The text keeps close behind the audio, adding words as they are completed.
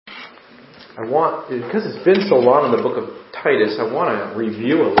because it's been so long in the book of Titus, I want to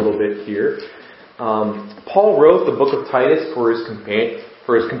review a little bit here. Paul wrote the book of Titus for his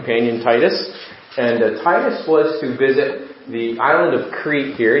companion Titus, and Titus was to visit the island of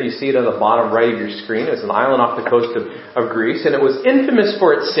Crete here. You see it on the bottom right of your screen. It's an island off the coast of Greece, and it was infamous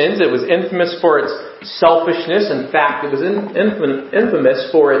for its sins. It was infamous for its selfishness. In fact, it was infamous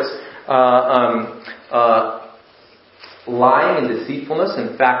for its lying and deceitfulness.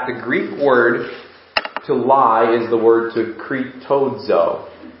 In fact, the Greek word to lie is the word to kretozo.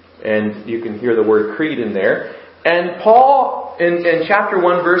 And you can hear the word Crete in there. And Paul, in chapter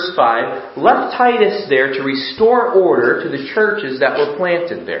 1, verse 5, left Titus there to restore order to the churches that were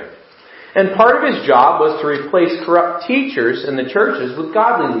planted there. And part of his job was to replace corrupt teachers in the churches with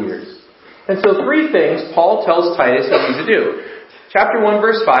godly leaders. And so 3 things Paul tells Titus that he's to do. Chapter 1,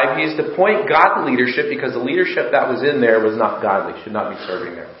 verse 5, he is to appoint godly leadership because the leadership that was in there was not godly, should not be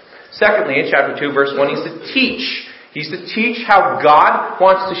serving there. Secondly, in chapter 2, verse 1, he's to teach. He's to teach how God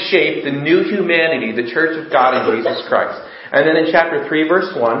wants to shape the new humanity, the church of God in Jesus Christ. And then in chapter 3,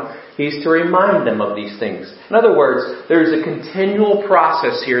 verse 1, he's to remind them of these things. In other words, there's a continual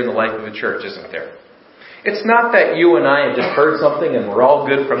process here in the life of a church, isn't there? It's not that you and I have just heard something and we're all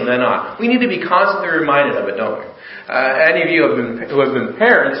good from then on. We need to be constantly reminded of it, don't we? Any of you who have been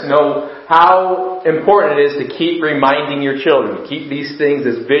parents know how important it is to keep reminding your children, to keep these things,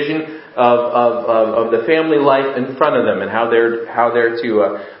 this vision of the family life in front of them and how they're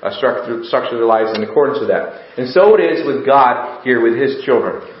to structure their lives in accordance with that. And so it is with God here with His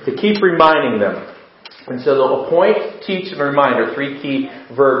children, to keep reminding them. And so they'll appoint, teach, and remind are 3 key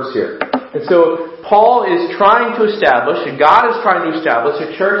verbs here. And so Paul is trying to establish, and God is trying to establish,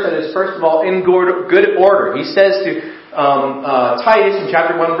 a church that is first of all in good order. He says to Titus in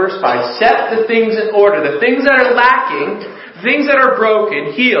chapter 1 verse 5, set the things in order, the things that are lacking, things that are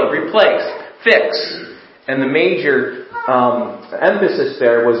broken, heal, replace, fix. And the major emphasis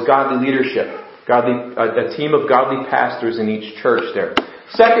there was godly leadership, a team of godly pastors in each church there.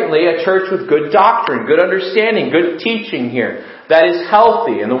 Secondly, a church with good doctrine, good understanding, good teaching here. That is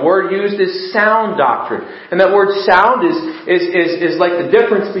healthy. And the word used is sound doctrine. And that word sound is like the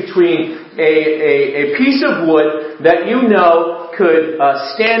difference between a piece of wood that you know could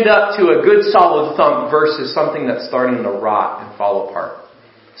stand up to a good solid thump versus something that's starting to rot and fall apart.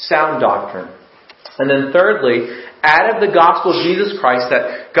 Sound doctrine. And then thirdly, out of the gospel of Jesus Christ,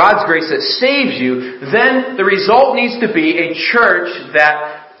 that God's grace that saves you, then the result needs to be a church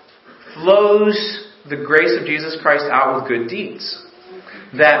that flows the grace of Jesus Christ out with good deeds.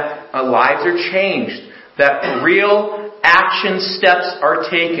 That lives are changed. That real action steps are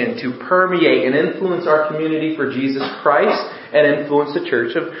taken to permeate and influence our community for Jesus Christ and influence the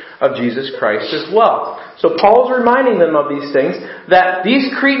church of Jesus Christ as well. So Paul's reminding them of these things, that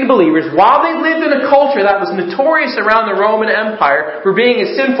these Cretan believers, while they lived in a culture that was notorious around the Roman Empire for being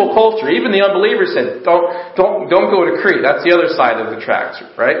a sinful culture, even the unbelievers said, don't go to Crete. That's the other side of the tracks,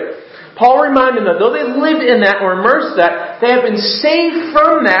 right? Paul reminded them, though they lived in that or immersed that, they have been saved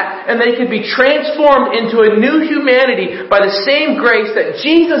from that and they can be transformed into a new humanity by the same grace that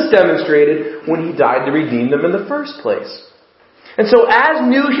Jesus demonstrated when He died to redeem them in the first place. And so as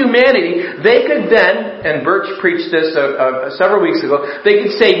new humanity, they could then, and Birch preached this several weeks ago, they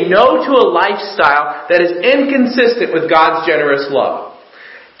could say no to a lifestyle that is inconsistent with God's generous love.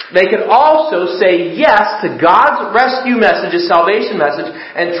 They could also say yes to God's rescue message, His salvation message,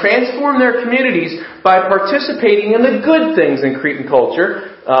 and transform their communities by participating in the good things in Cretan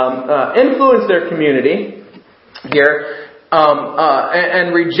culture, influence their community here,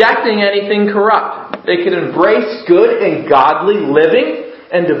 and rejecting anything corrupt. They could embrace good and godly living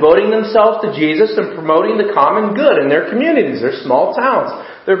and devoting themselves to Jesus and promoting the common good in their communities, their small towns,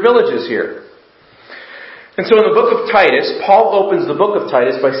 their villages here. And so in the book of Titus, Paul opens the book of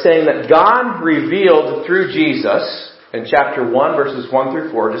Titus by saying that God revealed through Jesus, in chapter 1, verses 1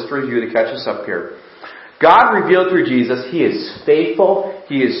 through 4, just to review to catch us up here. God revealed through Jesus, He is faithful,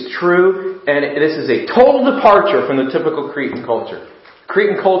 He is true, and this is a total departure from the typical Cretan culture.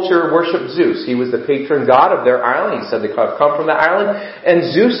 Cretan culture worshipped Zeus. He was the patron god of their island. He said they come from the island. And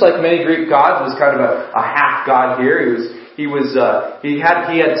Zeus, like many Greek gods, was kind of a half god here. He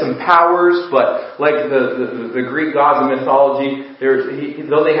had some powers, but like the Greek gods of mythology,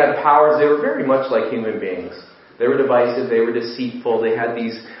 though they had powers, they were very much like human beings. They were divisive, they were deceitful, they had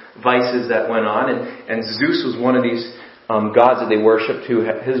these vices that went on, and Zeus was one of these gods that they worshipped who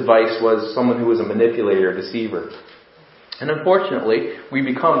his vice was someone who was a manipulator, a deceiver. And unfortunately, we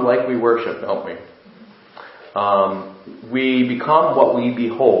become like we worship, don't we? We become what we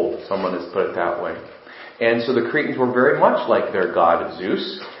behold, someone has put it that way. And so the Cretans were very much like their god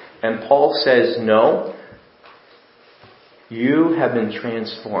Zeus. And Paul says, no, you have been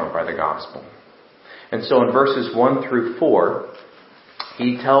transformed by the gospel. And so in verses 1 through 4,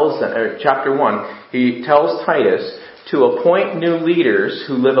 chapter 1, he tells Titus to appoint new leaders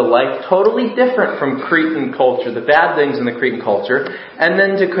who live a life totally different from Cretan culture, the bad things in the Cretan culture, and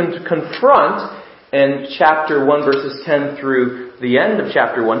then to confront, in chapter 1 verses 10 through the end of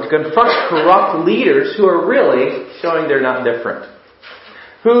chapter 1, to confront corrupt leaders who are really showing they're not different.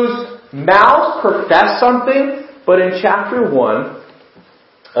 Whose mouths profess something, but in chapter 1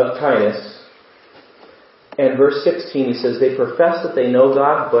 of Titus, and verse 16, he says, they profess that they know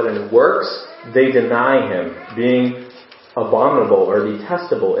God, but in works they deny Him, being abominable or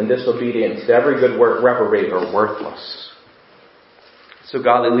detestable and disobedient to every good work, reprobate or worthless. So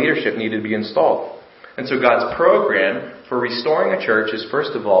godly leadership needed to be installed. And so God's program for restoring a church is,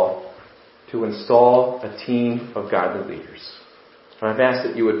 first of all, to install a team of godly leaders. And I've asked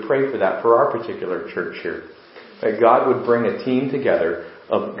that you would pray for that for our particular church here. That God would bring a team together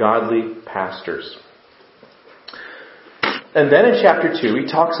of godly pastors. And then in chapter 2,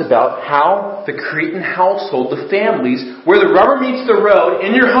 he talks about how the Cretan household, the families, where the rubber meets the road,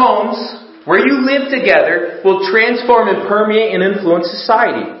 in your homes, where you live together, will transform and permeate and influence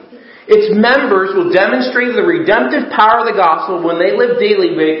society. Its members will demonstrate the redemptive power of the gospel when they live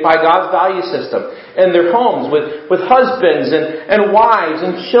daily by God's value system. In their homes, with husbands and wives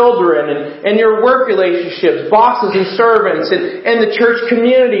and children, and your work relationships, bosses and servants, and the church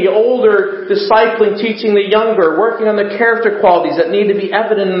community, older discipling, teaching the younger, working on the character qualities that need to be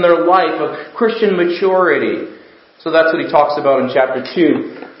evident in their life of Christian maturity. So that's what he talks about in chapter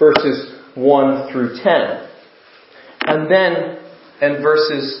 2, verses 1 through 10. And then in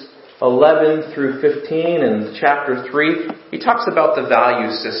verses 11 through 15 and chapter 3, he talks about the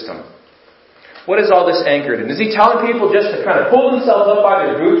value system. What is all this anchored in? Is he telling people just to kind of pull themselves up by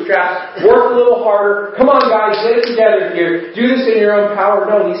their bootstraps, work a little harder, come on guys, get it together here, do this in your own power?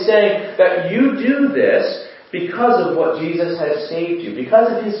 No, he's saying that you do this because of what Jesus has saved you,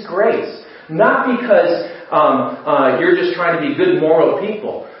 because of His grace. Not because you're just trying to be good moral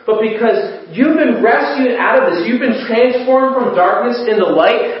people, but because you've been rescued out of this. You've been transformed from darkness into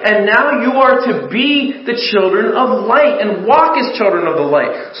light, and now you are to be the children of light and walk as children of the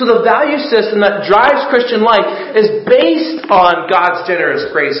light. So the value system that drives Christian life is based on God's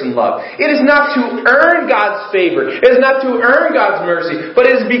generous grace and love. It is not to earn God's favor. It is not to earn God's mercy, but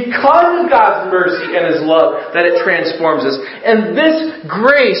it is because of God's mercy and His love that it transforms us. And this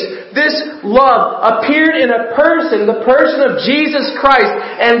grace, this love appeared in a person, the person of Jesus Christ,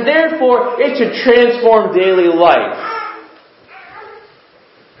 and therefore it should transform daily life.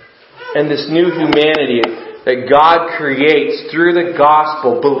 And this new humanity that God creates through the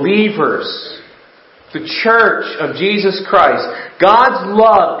gospel, believers, the church of Jesus Christ, God's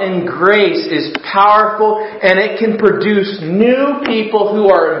love and grace is powerful, and it can produce new people who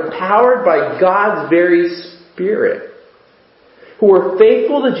are empowered by God's very Spirit, who are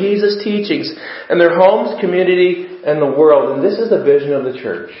faithful to Jesus' teachings in their homes, community, and the world. And this is the vision of the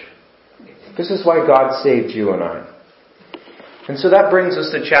church. This is why God saved you and I. And so that brings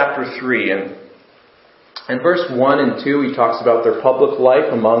us to chapter 3. And in verse 1 and 2, he talks about their public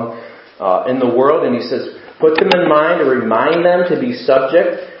life in the world. And he says, put them in mind, or remind them to be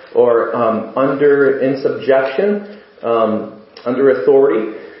subject or in subjection, under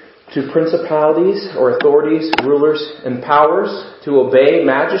authority, to principalities or authorities, rulers, and powers, to obey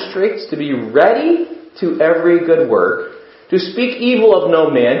magistrates, to be ready to every good work, to speak evil of no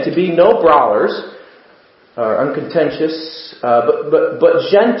man, to be no brawlers, uncontentious,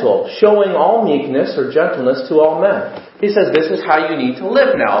 but gentle, showing all meekness or gentleness to all men. He says this is how you need to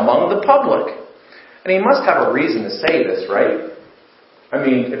live now among the public. And he must have a reason to say this, right? I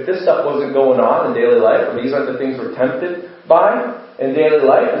mean, if this stuff wasn't going on in daily life, or these aren't the things we're tempted by in daily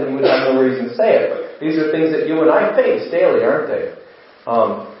life, then he would have no reason to say it. But these are things that you and I face daily, aren't they?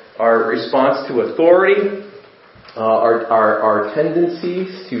 Our response to authority, our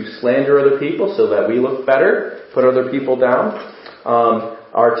tendencies to slander other people so that we look better, put other people down,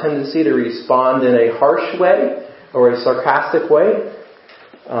 our tendency to respond in a harsh way or a sarcastic way,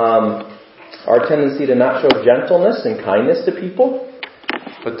 our tendency to not show gentleness and kindness to people.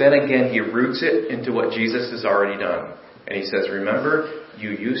 But then again, he roots it into what Jesus has already done. And he says, remember,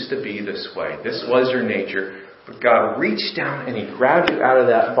 you used to be this way. This was your nature. But God reached down and He grabbed you out of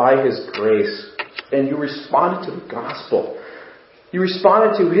that by His grace. And you responded to the gospel. You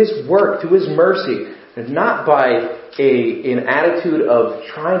responded to His work, to His mercy. And not by an attitude of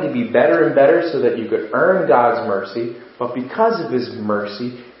trying to be better and better so that you could earn God's mercy. But because of His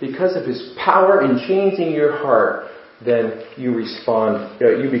mercy, because of His power in changing your heart, then you respond,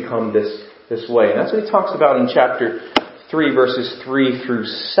 you become this way. And that's what he talks about in chapter 3, verses 3 through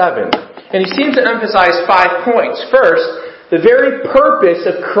 7. And he seems to emphasize 5 points. First, the very purpose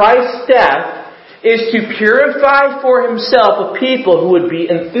of Christ's death is to purify for himself a people who would be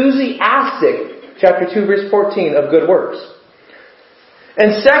enthusiastic, chapter 2, verse 14, of good works.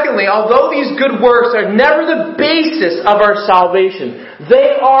 And secondly, although these good works are never the basis of our salvation,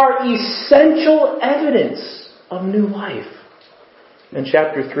 they are essential evidence of new life. In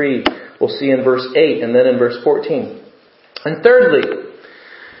chapter 3, we'll see in verse 8 and then in verse 14. And thirdly,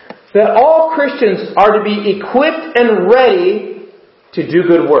 that all Christians are to be equipped and ready to do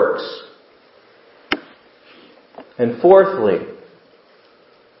good works. And fourthly,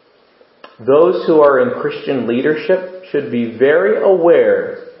 those who are in Christian leadership should be very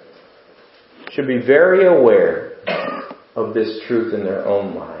aware of this truth in their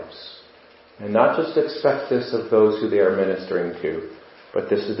own lives. And not just expect this of those who they are ministering to, but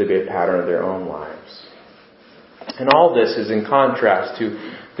this is to be a pattern of their own lives. And all this is in contrast to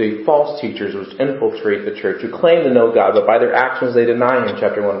the false teachers which infiltrate the church, who claim to know God, but by their actions they deny Him,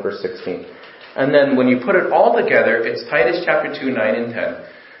 chapter 1, verse 16. And then when you put it all together, it's Titus chapter 2, 9 and 10,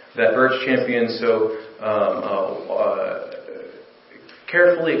 that Birch Champion so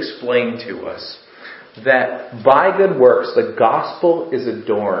carefully explained to us, that by good works the gospel is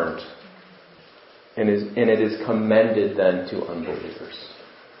adorned, and it is commended then to unbelievers.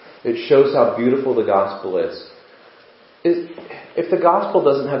 It shows how beautiful the gospel is. If the gospel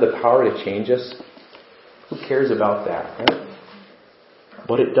doesn't have the power to change us, who cares about that, right?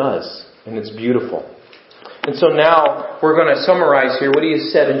 But it does, and it's beautiful. And so now we're going to summarize here what he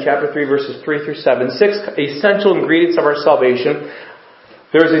has said in chapter 3, verses 3 through 7. 6 essential ingredients of our salvation.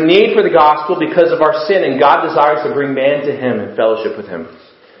 There is a need for the gospel because of our sin, and God desires to bring man to Him in fellowship with Him.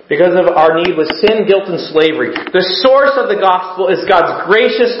 Because of our need with sin, guilt, and slavery. The source of the gospel is God's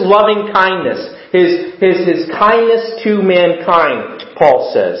gracious, loving kindness. His kindness to mankind,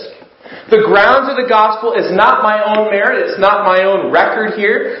 Paul says. The grounds of the gospel is not my own merit. It's not my own record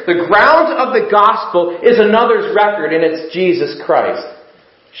here. The grounds of the gospel is another's record, and it's Jesus Christ,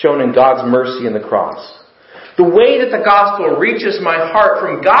 shown in God's mercy in the cross. The way that the gospel reaches my heart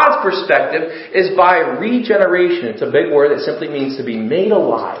from God's perspective is by regeneration. It's a big word that simply means to be made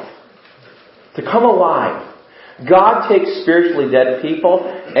alive. To come alive. God takes spiritually dead people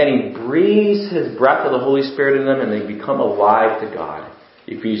and He breathes His breath of the Holy Spirit in them and they become alive to God.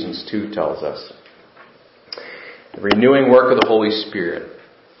 Ephesians 2 tells us. The renewing work of the Holy Spirit,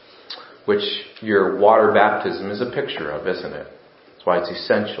 which your water baptism is a picture of, isn't it? That's why it's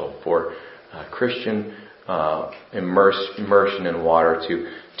essential for Christian immersion in water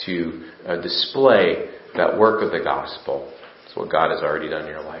to display that work of the gospel. It's what God has already done in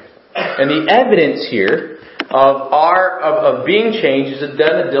your life. And the evidence here of being changed is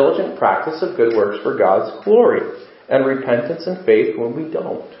then a diligent practice of good works for God's glory, and repentance and faith when we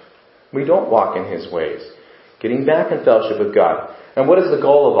don't. We don't walk in His ways. Getting back in fellowship with God. And what is the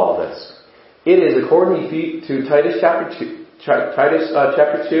goal of all this? It is, according to Titus chapter 2,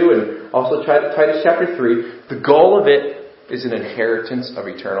 and also Titus chapter 3, the goal of it is an inheritance of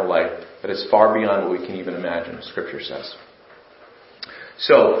eternal life that is far beyond what we can even imagine, Scripture says.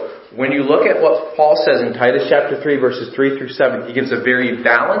 So, when you look at what Paul says in Titus chapter 3, verses 3 through 7, he gives a very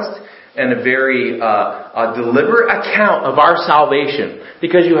balanced and a very deliberate account of our salvation.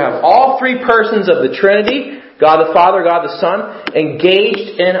 Because you have all three persons of the Trinity, God the Father, God the Son,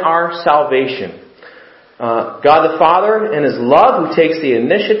 engaged in our salvation. God the Father in His love, who takes the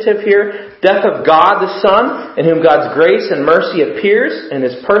initiative here. Death of God the Son, in whom God's grace and mercy appears in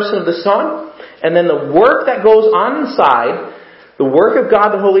His person of the Son. And then the work that goes on inside, the work of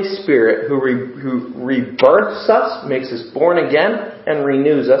God the Holy Spirit, who rebirths us, makes us born again, and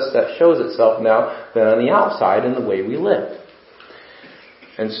renews us. That shows itself now then on the outside in the way we live.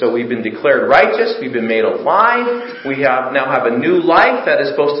 And so we've been declared righteous, we've been made alive, we now have a new life that is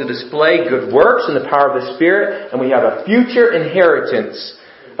supposed to display good works in the power of the Spirit, and we have a future inheritance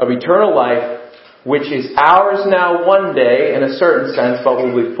of eternal life, which is ours now one day in a certain sense, but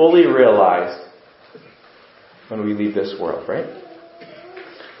will be fully realized when we leave this world, right?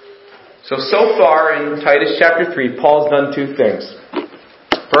 So far in Titus chapter 3, Paul's done two things.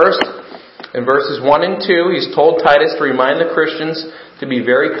 First, in verses 1 and 2, he's told Titus to remind the Christians to be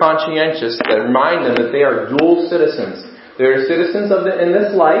very conscientious, to remind them that they are dual citizens. They are citizens in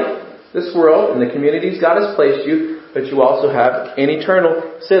this life, this world, and the communities God has placed you, but you also have an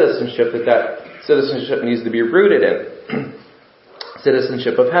eternal citizenship that citizenship needs to be rooted in.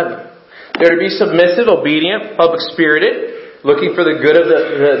 Citizenship of heaven. They're to be submissive, obedient, public-spirited, looking for the good of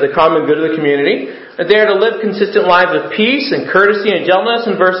the common good of the community, that they are to live consistent lives of peace and courtesy and gentleness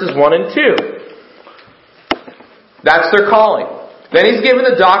in verses 1 and 2. That's their calling. Then he's given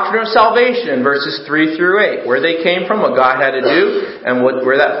the doctrine of salvation in verses 3 through 8, where they came from, what God had to do, and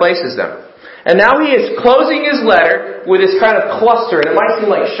where that places them. And now he is closing his letter with this kind of cluster, and it might seem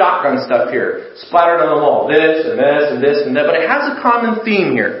like shotgun stuff here, splattered on the wall. This and this and this and that, but it has a common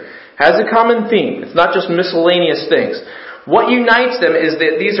theme here. It has a common theme. It's not just miscellaneous things. What unites them is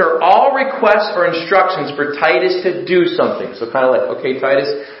that these are all requests or instructions for Titus to do something. So kind of like, okay, Titus,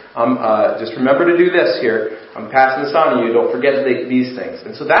 just remember to do this here. I'm passing this on to you. Don't forget these things.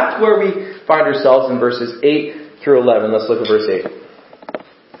 And so that's where we find ourselves in verses 8 through 11. Let's look at verse 8.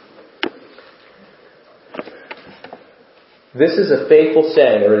 This is a faithful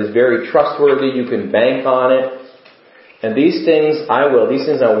saying, or it is very trustworthy. You can bank on it. And these things I want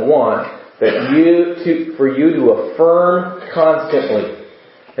for you to affirm constantly,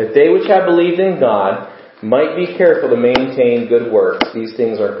 that they which have believed in God might be careful to maintain good works. These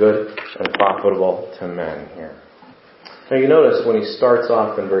things are good and profitable to men here. Now you notice when he starts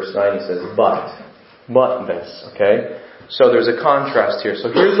off in verse 9, he says, but this, okay? So there's a contrast here.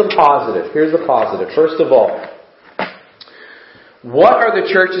 So here's the positive. First of all, what are the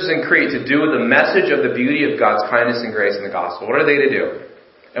churches in Crete to do with the message of the beauty of God's kindness and grace in the gospel? What are they to do?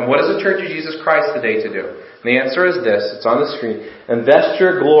 And what is the Church of Jesus Christ today to do? And the answer is this. It's on the screen. Invest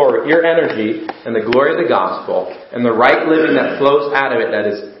your energy in the glory of the gospel and the right living that flows out of it. That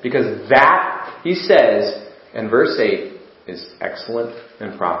is, because that, he says in verse 8, is excellent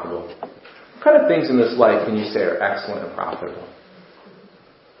and profitable. What kind of things in this life can you say are excellent and profitable?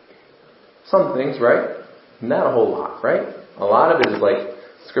 Some things, right? Not a whole lot, right? A lot of it is like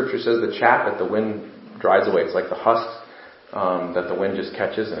Scripture says, the chaff that the wind dries away. It's like the husk that the wind just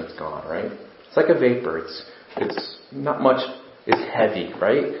catches and it's gone, right? It's like a vapor. It's not much is heavy,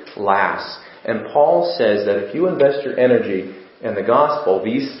 right? Lasts. And Paul says that if you invest your energy in the gospel,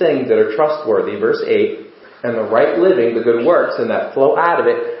 these things that are trustworthy, verse 8, and the right living, the good works, and that flow out of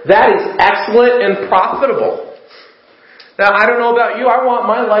it, that is excellent and profitable. Now, I don't know about you. I want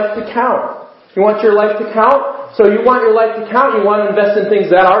my life to count. You want your life to count? So you want your life to count, you want to invest in things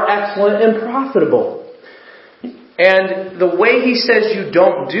that are excellent and profitable. And the way he says you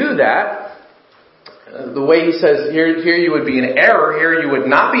don't do that, the way he says here you would be in error, here you would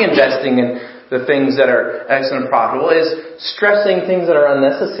not be investing in the things that are excellent and profitable, is stressing things that are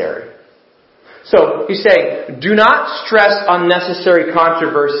unnecessary. So he's saying, do not stress unnecessary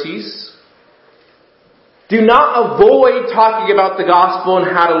controversies. Do not avoid talking about the gospel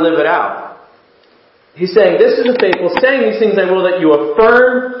and how to live it out. He's saying, this is a faithful saying, these things I will that you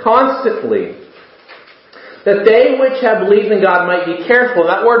affirm constantly. That they which have believed in God might be careful.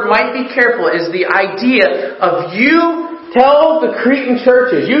 That word might be careful is the idea of you tell the Cretan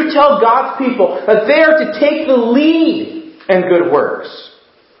churches, you tell God's people that they are to take the lead in good works.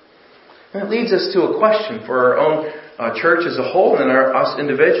 And it leads us to a question for our own church as a whole and us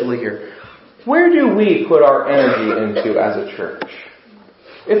individually here. Where do we put our energy into as a church?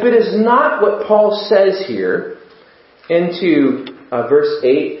 If it is not what Paul says here into verse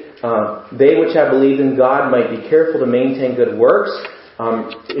 8, they which have believed in God might be careful to maintain good works,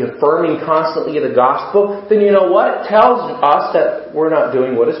 affirming constantly the gospel, then you know what? It tells us that we're not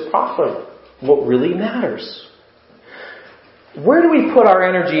doing what is profitable, what really matters. Where do we put our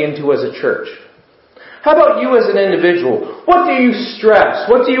energy into as a church? How about you as an individual? What do you stress?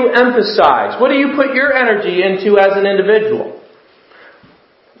 What do you emphasize? What do you put your energy into as an individual?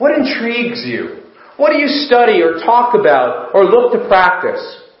 What intrigues you? What do you study or talk about or look to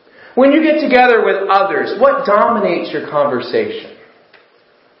practice? When you get together with others, what dominates your conversation?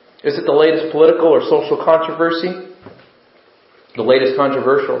 Is it the latest political or social controversy? The latest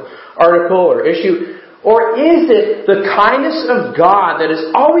controversial article or issue? Or is it the kindness of God that is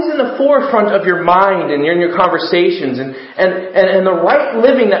always in the forefront of your mind and in your conversations and the right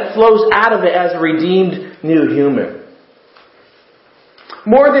living that flows out of it as a redeemed new human?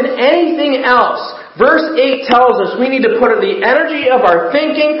 More than anything else, verse 8 tells us we need to put the energy of our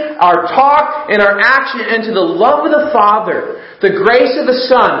thinking, our talk, and our action into the love of the Father, the grace of the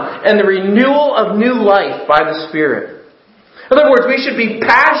Son, and the renewal of new life by the Spirit. In other words, we should be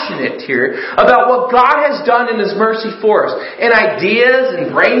passionate here about what God has done in His mercy for us. And ideas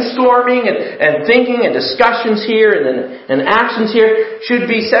and brainstorming and thinking and discussions here and actions here should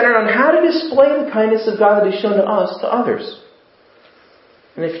be centered on how to display the kindness of God that He's shown to us, to others.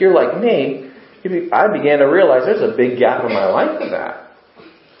 And if you're like me, I began to realize there's a big gap in my life for that.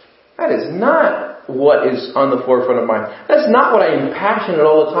 That is not what is on the forefront of my mind. That's not what I am passionate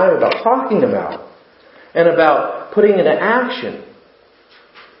all the time about talking about and about putting into action.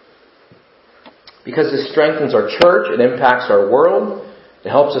 because it strengthens our church, it impacts our world,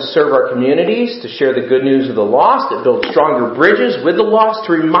 it helps us serve our communities, to share the good news of the lost, it builds stronger bridges with the lost,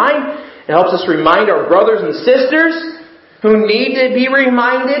 it helps us remind our brothers and sisters who need to be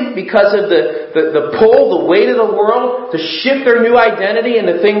reminded because of the pull, the weight of the world, to shift their new identity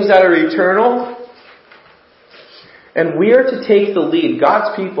into things that are eternal. And we are to take the lead.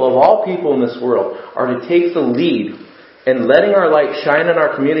 God's people, of all people in this world, are to take the lead in letting our light shine in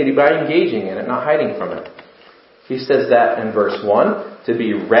our community by engaging in it, not hiding from it. He says that in verse 1, to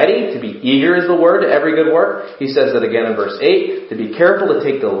be ready, to be eager is the word, to every good work. He says that again in verse 8, to be careful to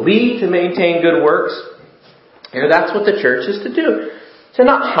take the lead to maintain good works. And that's what the church is to do. To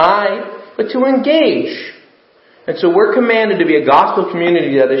not hide, but to engage. And so we're commanded to be a gospel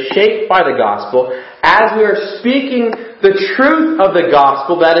community that is shaped by the gospel as we are speaking the truth of the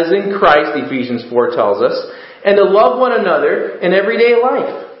gospel that is in Christ, Ephesians 4 tells us, and to love one another in everyday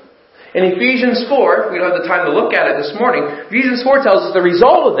life. In Ephesians 4, we don't have the time to look at it this morning, Ephesians 4 tells us the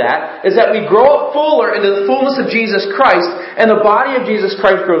result of that is that we grow up fuller into the fullness of Jesus Christ, and the body of Jesus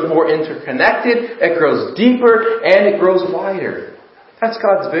Christ grows more interconnected, it grows deeper, and it grows wider. That's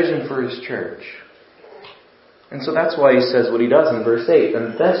God's vision for His church. And so that's why He says what He does in verse 8.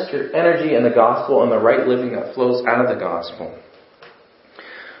 Invest your energy in the gospel and the right living that flows out of the gospel.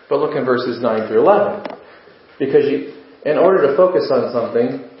 But look in verses 9 through 11. Because in order to focus on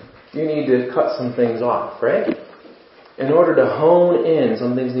something, you need to cut some things off, right? In order to hone in,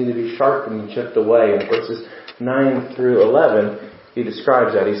 some things need to be sharpened and chipped away. In verses 9 through 11, he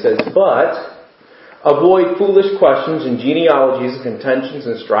describes that. He says, but avoid foolish questions and genealogies and contentions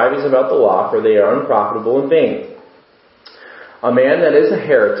and strivings about the law, for they are unprofitable and vain. A man that is a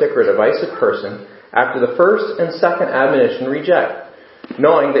heretic or a divisive person, after the first and second admonition reject,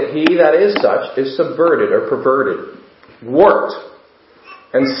 knowing that he that is such is subverted or perverted, warped,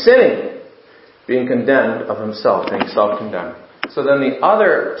 and sinning, being condemned of himself, being self-condemned. So then the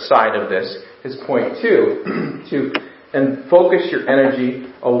other side of this is point 2, and focus your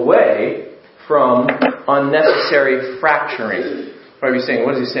energy away from unnecessary fracturing. Might be saying,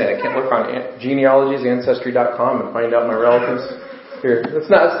 what is he saying? I can't look on genealogies, Ancestry.com and find out my relatives. Here, that's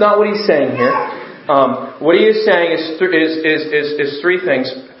not what he's saying here. What he is saying is three things.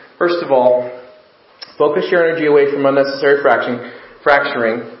 First of all, focus your energy away from unnecessary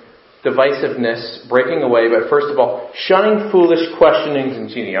fracturing, divisiveness, breaking away, but first of all, shunning foolish questionings and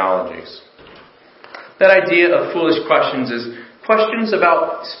genealogies. That idea of foolish questions is questions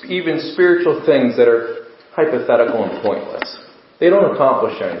about even spiritual things that are hypothetical and pointless. They don't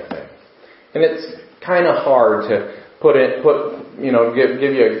accomplish anything. And it's kind of hard to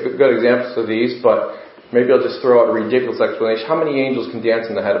give you good examples of these, but maybe I'll just throw out a ridiculous explanation. How many angels can dance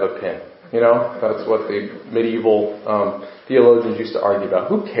in the head of a pin? That's what the medieval theologians used to argue about.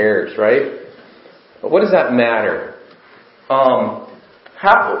 Who cares, right? But what does that matter?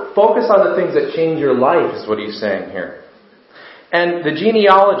 Focus on the things that change your life is what he's saying here. And the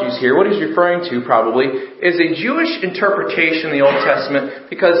genealogies here, what he's referring to probably, is a Jewish interpretation in the Old Testament,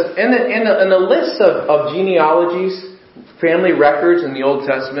 because in the list of genealogies, family records in the Old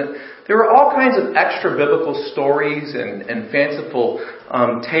Testament, there were all kinds of extra biblical stories and fanciful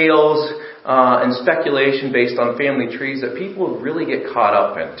tales and speculation based on family trees that people would really get caught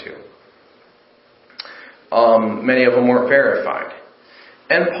up into. Many of them weren't verified.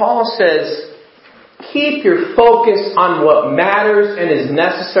 And Paul says, keep your focus on what matters and is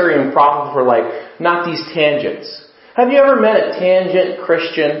necessary and profitable for life, not these tangents. Have you ever met a tangent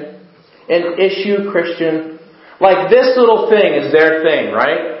Christian? An issue Christian? Like this little thing is their thing,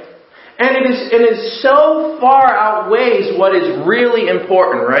 right? And it is so far outweighs what is really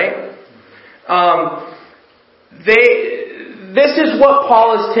important, right? This is what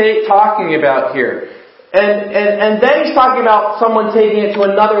Paul is talking about here. And then he's talking about someone taking it to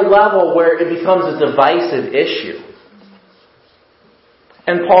another level where it becomes a divisive issue.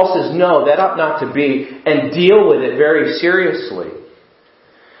 And Paul says, no, that ought not to be, and deal with it very seriously.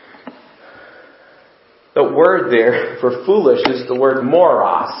 The word there for foolish is the word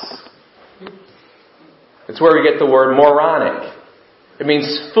moros. It's where we get the word moronic. It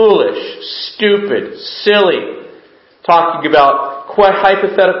means foolish, stupid, silly. Talking about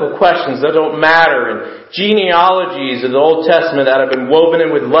hypothetical questions that don't matter, and genealogies of the Old Testament that have been woven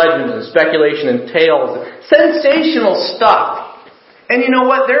in with legends and speculation and tales. Sensational stuff. And you know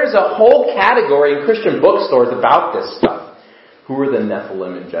what? There's a whole category in Christian bookstores about this stuff. Who are the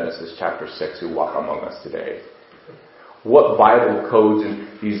Nephilim in Genesis chapter 6 who walk among us today? What Bible codes and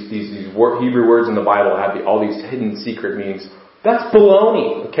these Hebrew words in the Bible have all these hidden secret meanings? That's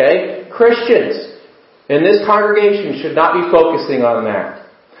baloney, okay? Christians in this congregation should not be focusing on that.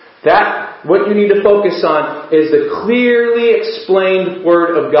 what you need to focus on is the clearly explained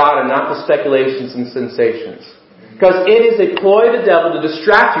Word of God and not the speculations and sensations. Because it is a ploy of the devil to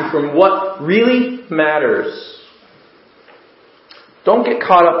distract you from what really matters. Don't get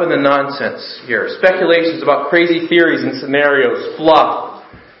caught up in the nonsense here. Speculations about crazy theories and scenarios, fluff.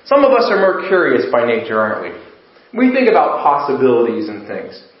 Some of us are more curious by nature, aren't we? We think about possibilities and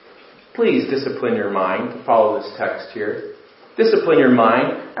things. Please discipline your mind to follow this text here. Discipline your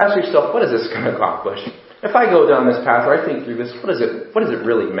mind. Ask yourself, what is this going to accomplish? If I go down this path or I think through this, what does it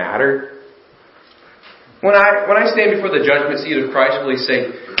really matter? When I stand before the judgment seat of Christ, will He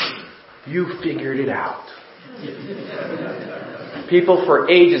say, you figured it out. People for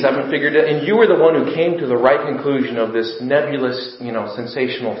ages haven't figured it, and you were the one who came to the right conclusion of this nebulous,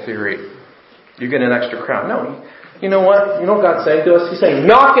 sensational theory. You get an extra crown. No, you know what? You know what God's saying to us? He's saying,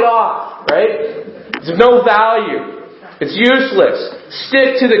 knock it off, right? It's of no value. It's useless.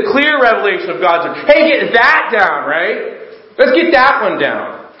 Stick to the clear revelation of God's Word. Hey, get that down, right? Let's get that one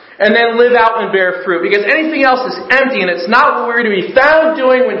down. And then live out and bear fruit. Because anything else is empty, and it's not what we're going to be found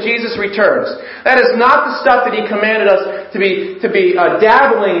doing when Jesus returns. That is not the stuff that He commanded us to be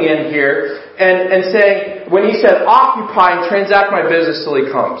dabbling in here and saying, when He said, occupy and transact my business till He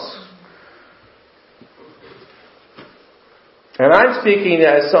comes. And I'm speaking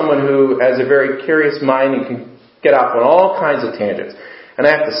as someone who has a very curious mind and can get off on all kinds of tangents. And I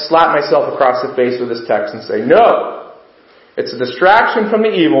have to slap myself across the face with this text and say, no! It's a distraction from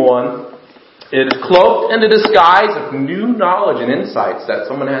the evil one. It is cloaked in the disguise of new knowledge and insights that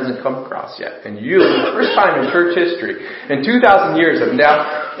someone hasn't come across yet. And you, for the first time in church history, in 2,000 years, have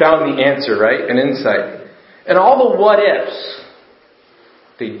now found the answer, right? An insight. And all the what ifs,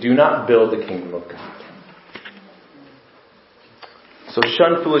 they do not build the kingdom of God. So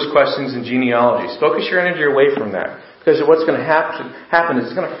shun foolish questions and genealogies. Focus your energy away from that. Because what's going to happen is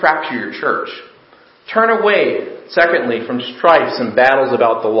it's going to fracture your church. Turn away, secondly, from strifes and battles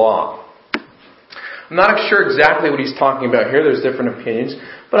about the law. I'm not sure exactly what he's talking about here. There's different opinions.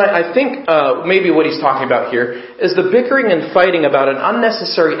 But I think maybe what he's talking about here is the bickering and fighting about an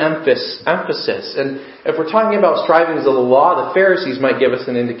unnecessary emphasis. And if we're talking about strivings of the law, the Pharisees might give us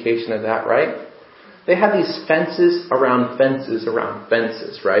an indication of that, right? They had these fences, right?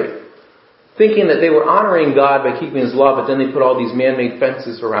 Thinking that they were honoring God by keeping His law, but then they put all these man-made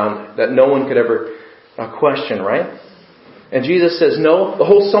fences around that no one could ever question, right? And Jesus says, no, the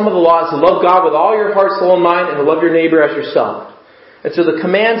whole sum of the law is to love God with all your heart, soul, and mind, and to love your neighbor as yourself. And so the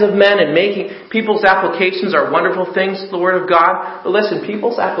commands of men and making people's applications are wonderful things to the Word of God. But listen,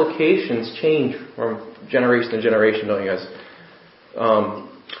 people's applications change from generation to generation, don't you guys?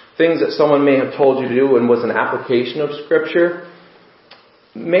 Things that someone may have told you to do and was an application of Scripture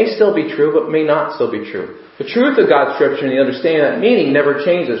may still be true, but may not still be true. The truth of God's Scripture and the understanding of that meaning never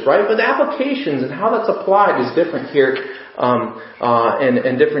changes, right? But the applications and how that's applied is different here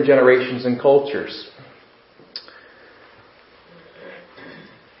in different generations and cultures.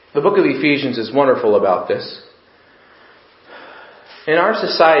 The book of Ephesians is wonderful about this. In our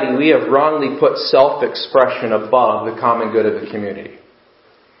society, we have wrongly put self-expression above the common good of the community.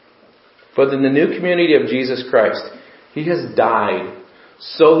 But in the new community of Jesus Christ, He has died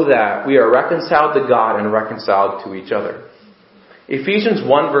so that we are reconciled to God and reconciled to each other. Ephesians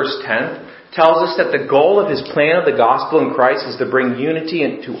 1 verse 10 tells us that the goal of His plan of the gospel in Christ is to bring unity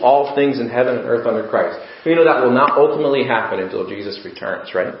into all things in heaven and earth under Christ. We know that will not ultimately happen until Jesus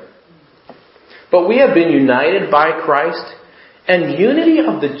returns, right? But we have been united by Christ, and unity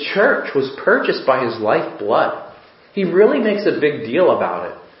of the church was purchased by His lifeblood. He really makes a big deal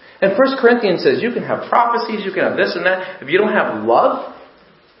about it. And 1 Corinthians says you can have prophecies, you can have this and that. If you don't have love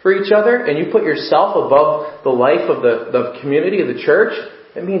for each other and you put yourself above the life of the community of the church,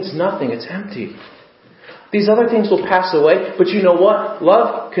 it means nothing. It's empty. These other things will pass away, but you know what?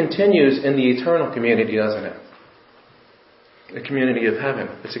 Love continues in the eternal community, doesn't it? The community of heaven.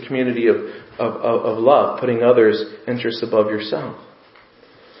 It's a community of love, putting others' interests above yourself.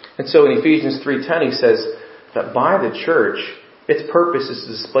 And so in Ephesians 3:10 he says that by the church, its purpose is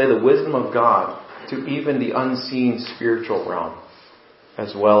to display the wisdom of God to even the unseen spiritual realm,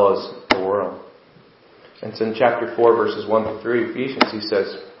 as well as the world. And so in chapter 4, verses 1 to 3, Ephesians, he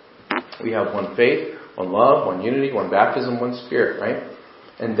says, we have one faith, one love, one unity, one baptism, one Spirit, right?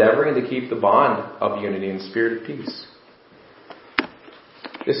 Endeavoring to keep the bond of unity and spirit of peace.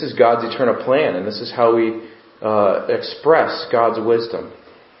 This is God's eternal plan, and this is how we express God's wisdom.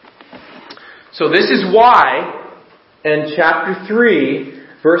 So this is why in chapter 3,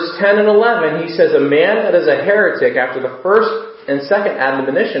 verse 10 and 11, he says, a man that is a heretic after the first and second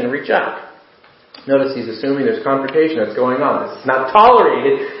admonition reject. Notice he's assuming there's confrontation that's going on. It's not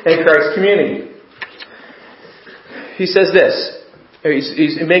tolerated in Christ's community. He says this.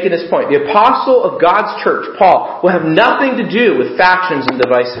 He's making this point. The apostle of God's church, Paul, will have nothing to do with factions and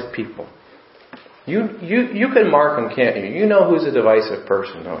divisive people. You can mark them, can't you? You know who's a divisive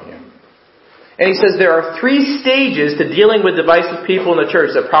person, don't you? And he says there are 3 stages to dealing with divisive people in the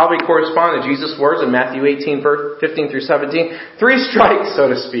church that probably correspond to Jesus' words in Matthew 18, 15 through 17. 3 strikes, so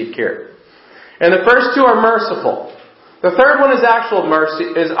to speak, here. And the first 2 are merciful. The third one is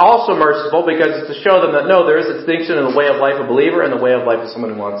also merciful because it's to show them that no, there is a distinction in the way of life of a believer and the way of life of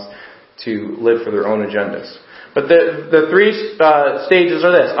someone who wants to live for their own agendas. But the 3 stages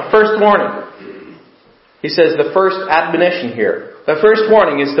are this. A first warning. He says the first admonition here. The first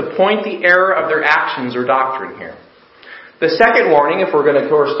warning is to point the error of their actions or doctrine here. The second warning, if we're going to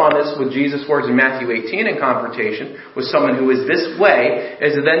correspond this with Jesus' words in Matthew 18 in confrontation with someone who is this way,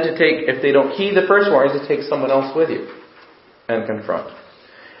 is then to take, if they don't heed the first warning, is to take someone else with you and confront.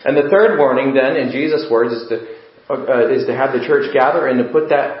 And the third warning then, in Jesus' words, is to have the church gather and to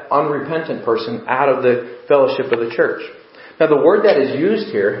put that unrepentant person out of the fellowship of the church. Now the word that is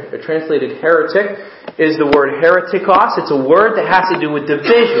used here, translated heretic, is the word heretikos. It's a word that has to do with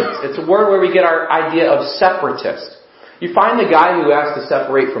divisions. It's a word where we get our idea of separatist. You find the guy who has to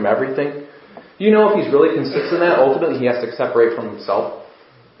separate from everything. You know if he's really consistent in that, ultimately he has to separate from himself.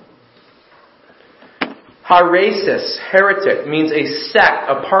 Heresis, heretic, means a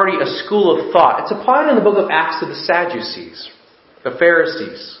sect, a party, a school of thought. It's applied in the book of Acts to the Sadducees, the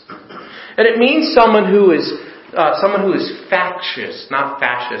Pharisees. And it means someone who is factious, not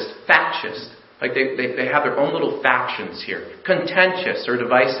fascist, factious. Like they have their own little factions here. Contentious or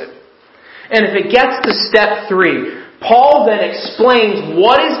divisive. And if it gets to step 3, Paul then explains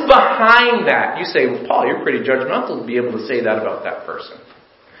what is behind that. You say, well, Paul, you're pretty judgmental to be able to say that about that person.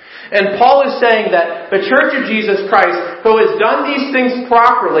 And Paul is saying that the Church of Jesus Christ, who has done these things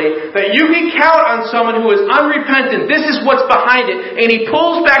properly, that you can count on someone who is unrepentant. This is what's behind it. And he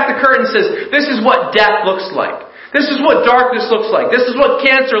pulls back the curtain and says, this is what death looks like. This is what darkness looks like. This is what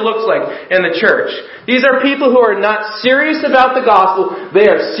cancer looks like in the church. These are people who are not serious about the gospel. They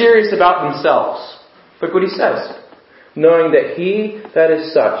are serious about themselves. Look what he says. Knowing that he that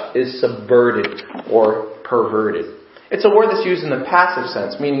is such is subverted or perverted. It's a word that's used in the passive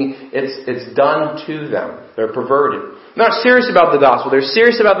sense, meaning it's done to them. They're perverted. They're not serious about the gospel. They're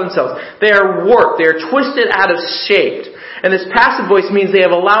serious about themselves. They are warped. They are twisted out of shape. And this passive voice means they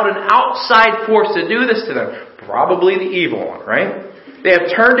have allowed an outside force to do this to them. Probably the evil one, right? They have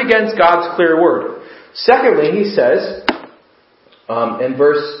turned against God's clear word. Secondly, he says, in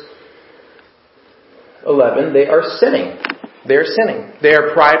verse 11, they are sinning. They are sinning. They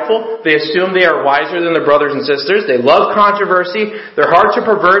are prideful. They assume they are wiser than their brothers and sisters. They love controversy. Their hearts are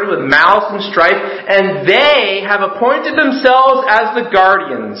perverted with malice and strife. And they have appointed themselves as the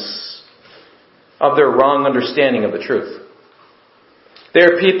guardians of their wrong understanding of the truth. They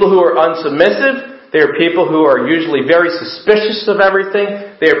are people who are unsubmissive. They are people who are usually very suspicious of everything.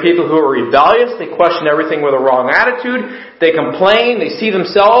 They are people who are rebellious. They question everything with a wrong attitude. They complain. They see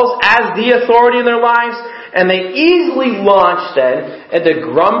themselves as the authority in their lives. And they easily launch then into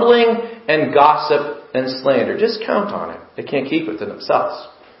grumbling and gossip and slander. Just count on it. They can't keep it to themselves.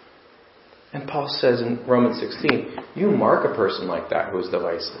 And Paul says in Romans 16, you mark a person like that who is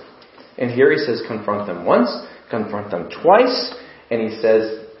divisive. And here he says confront them once, confront them twice, and he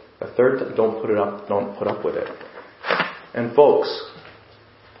says a third time, don't put up with it. And folks,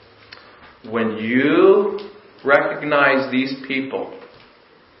 when you recognize these people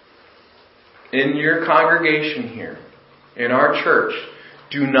in your congregation here, in our church,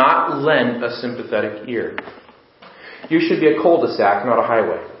 do not lend a sympathetic ear. You should be a cul-de-sac, not a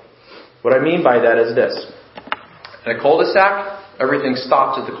highway. What I mean by that is this. In a cul-de-sac, everything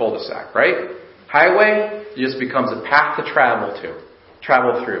stops at the cul-de-sac, right? Highway just becomes a path to travel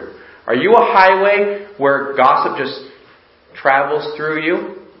through. Are you a highway where gossip just travels through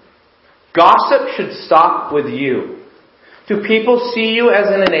you? Gossip should stop with you. Do people see you as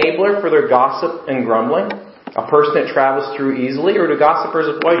an enabler for their gossip and grumbling? A person that travels through easily? Or do gossipers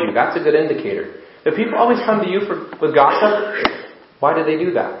avoid you? That's a good indicator. Do people always come to you with gossip? Why do they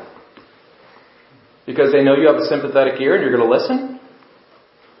do that? Because they know you have a sympathetic ear and you're going to listen?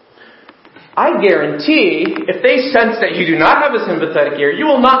 I guarantee, if they sense that you do not have a sympathetic ear, you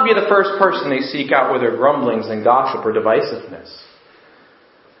will not be the first person they seek out with their grumblings and gossip or divisiveness.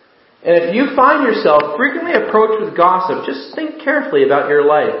 And if you find yourself frequently approached with gossip, just think carefully about your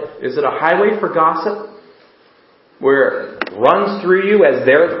life. Is it a highway for gossip, where it runs through you as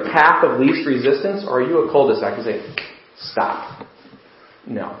their path of least resistance? Or are you a cul-de-sac and say, stop?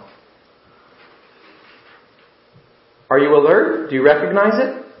 No. Are you alert? Do you recognize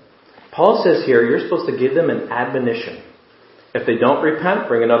it? Paul says here, you're supposed to give them an admonition. If they don't repent,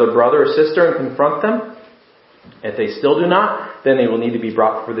 bring another brother or sister and confront them. If they still do not, then they will need to be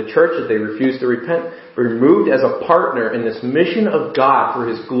brought before the church. If they refuse to repent, be removed as a partner in this mission of God for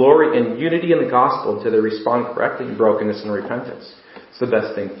His glory and unity in the gospel until they respond correctly in brokenness and repentance. It's the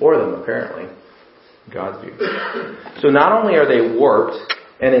best thing for them, apparently, in God's view. So not only are they warped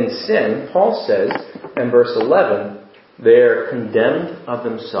and in sin, Paul says in verse 11, they are condemned of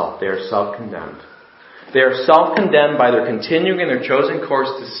themselves. They are self-condemned. They are self-condemned by their continuing in their chosen course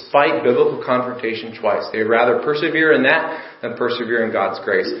despite biblical confrontation twice. They would rather persevere in that than persevere in God's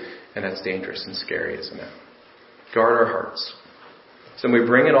grace. And that's dangerous and scary, isn't it? Guard our hearts. So we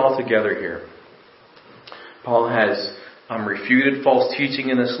bring it all together here. Paul has refuted false teaching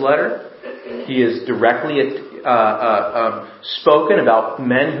in this letter. He has directly spoken about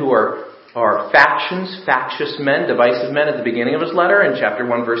men who are factions, factious men, divisive men at the beginning of his letter in chapter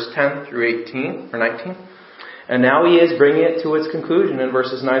 1 verse 10 through 18 or 19. And now he is bringing it to its conclusion in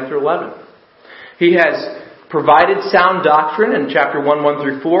verses 9 through 11. He has provided sound doctrine in chapter 1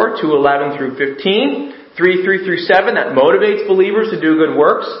 through 4, 2, 11 through 15, 3 through 7 that motivates believers to do good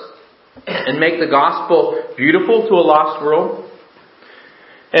works and make the gospel beautiful to a lost world.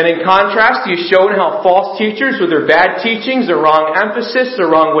 And in contrast, he's shown how false teachers with their bad teachings, their wrong emphasis, their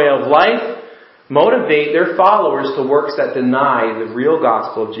wrong way of life, motivate their followers to works that deny the real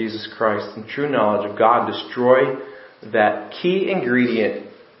gospel of Jesus Christ and true knowledge of God, destroy that key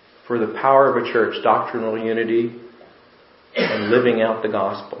ingredient for the power of a church, doctrinal unity and living out the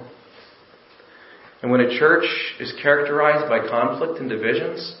gospel. And when a church is characterized by conflict and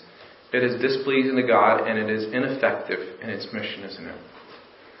divisions, it is displeasing to God and it is ineffective in its mission, isn't it?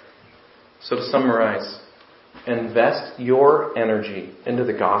 So to summarize, invest your energy into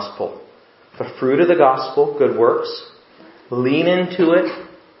the gospel. The fruit of the gospel, good works. Lean into it.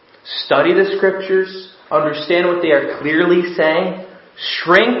 Study the scriptures. Understand what they are clearly saying.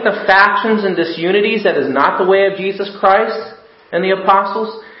 Shrink the factions and disunities that is not the way of Jesus Christ and the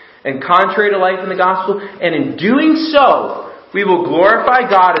apostles. And contrary to life in the gospel. And in doing so, we will glorify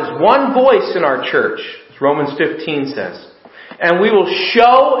God as one voice in our church, as Romans 15 says. And we will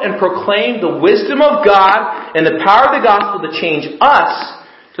show and proclaim the wisdom of God and the power of the gospel to change us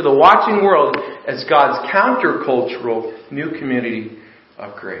to the watching world as God's countercultural new community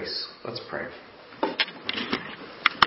of grace. Let's pray.